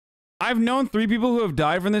I've known 3 people who have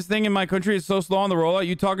died from this thing in my country. It's so slow on the rollout.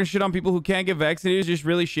 You talking shit on people who can't get vaccinated is just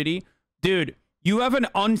really shitty. Dude, you have an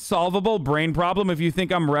unsolvable brain problem if you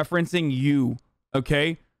think I'm referencing you,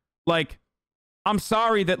 okay? Like, I'm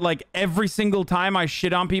sorry that, like, every single time I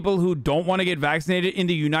shit on people who don't want to get vaccinated in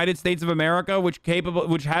the United States of America, which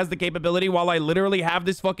has the capability, while I literally have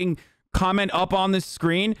this fucking comment up on this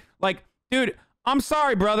screen, like, dude, I'm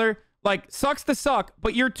sorry, brother. Like, sucks to suck,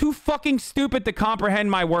 but you're too fucking stupid to comprehend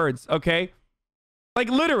my words, okay? Like,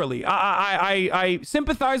 literally, I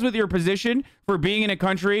sympathize with your position for being in a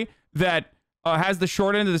country that has the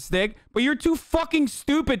short end of the stick, but you're too fucking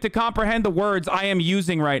stupid to comprehend the words I am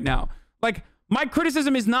using right now. Like, my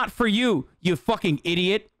criticism is not for you, you fucking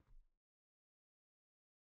idiot.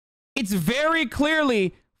 It's very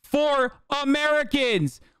clearly for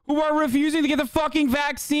Americans who are refusing to get the fucking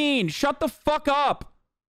vaccine. Shut the fuck up.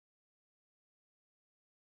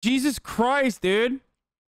 Jesus Christ, dude.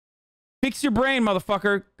 Fix your brain,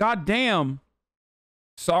 motherfucker. God damn.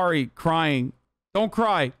 Sorry, crying. Don't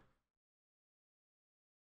cry.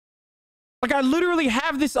 Like, I literally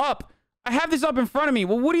have this up. I have this up in front of me.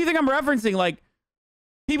 Well, what do you think I'm referencing? Like,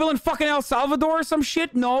 people in fucking El Salvador or some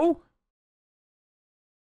shit? No.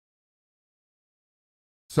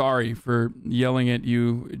 Sorry for yelling at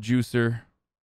you, Juicer.